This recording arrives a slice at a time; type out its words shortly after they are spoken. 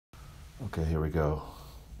Okay, here we go.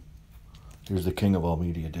 Here's the king of all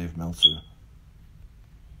media, Dave Meltzer.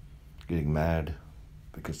 Getting mad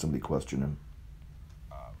because somebody questioned him.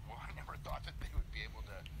 Well, I never thought that they would be able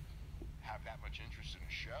to have that much interest in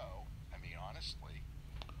a show. I mean, honestly.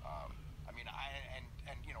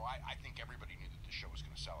 I think everybody knew that the show was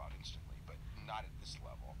going to sell out instantly, but not at this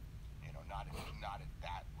level. Not at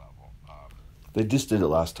that level. They just did it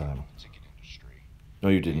last time. The ticket industry. No,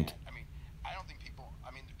 you didn't. I don't think people.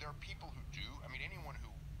 There are people who do. Anyone who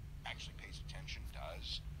actually pays attention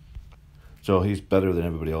does. So he's better than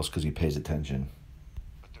everybody else because he pays attention.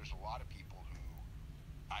 But there's a lot of people who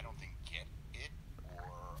I don't think get it,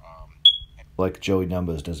 or like Joey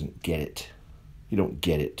Numbers doesn't get it. You don't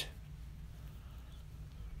get it.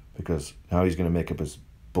 Because now he's going to make up his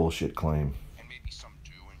bullshit claim. And maybe some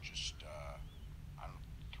do and just, I'm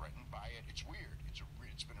threatened by it. It's weird.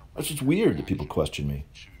 It's been a. It's just weird that people question me.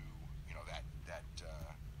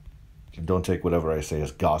 Don't take whatever I say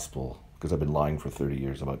as gospel, because I've been lying for 30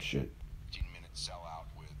 years about shit. 15-minute sellout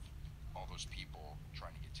with all those people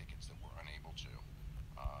trying to get tickets that were unable to.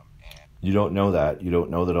 You don't know that. You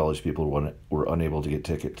don't know that all these people were unable to get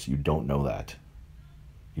tickets. You don't know that.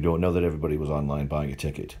 You don't know that everybody was online buying a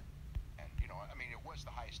ticket. And, it was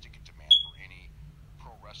the highest ticket demand for any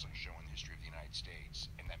pro wrestling show in the history of the United States,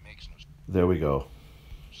 and that makes no There we go.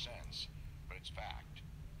 sense, but it's fact.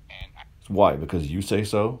 And why? Because you say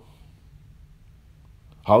so?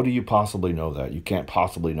 How do you possibly know that? You can't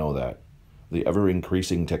possibly know that. The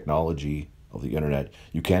ever-increasing technology of the internet,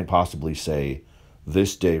 you can't possibly say,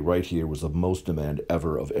 this day right here was the most demand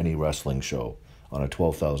ever of any wrestling show on a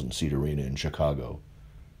 12,000-seat arena in Chicago.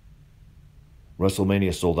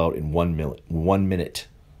 WrestleMania sold out in 1 minute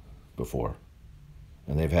before.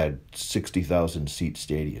 And they've had 60,000-seat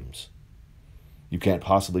stadiums. You can't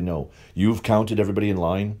possibly know. You've counted everybody in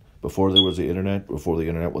line before there was the internet, before the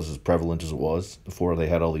internet was as prevalent as it was, before they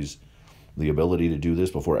had all the ability to do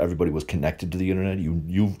this, before everybody was connected to the internet.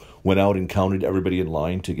 You went out and counted everybody in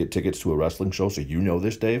line to get tickets to a wrestling show, so you know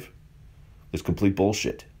this, Dave? It's complete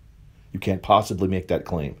bullshit. You can't possibly make that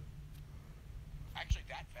claim. actually,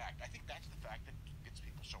 that fact, I think that's the fact that gets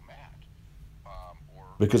people so mad.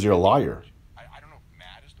 Because you're a liar. I don't know if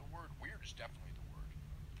mad is the word. Weird is definitely the word.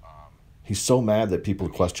 He's so mad that people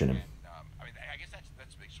question him. I guess that's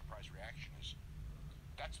a big surprise reaction.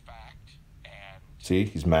 That's fact, and See,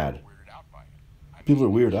 he's mad. weirded out by it. People are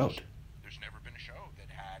weirded out. There's never been a show that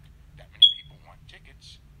had that many people want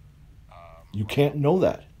tickets. You can't know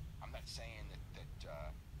that. I'm not saying that.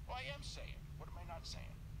 Well, I am saying. What am I not saying?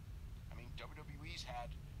 WWE's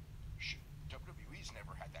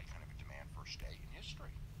never had that kind of a demand first day in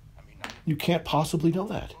history. You can't possibly know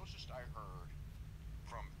that. The closest I heard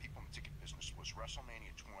from people in the ticket business was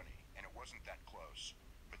WrestleMania 20, and it wasn't that close.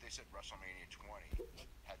 But they said WrestleMania 20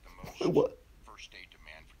 had the most first day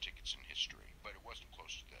demand for tickets in history, but it wasn't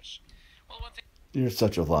close to this. Well, one thing. You're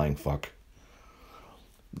such a lying fuck.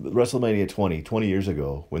 WrestleMania 20 years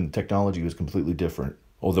ago, when technology was completely different.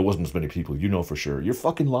 Oh, there wasn't as many people. You know for sure. You're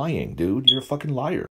fucking lying, dude. You're a fucking liar.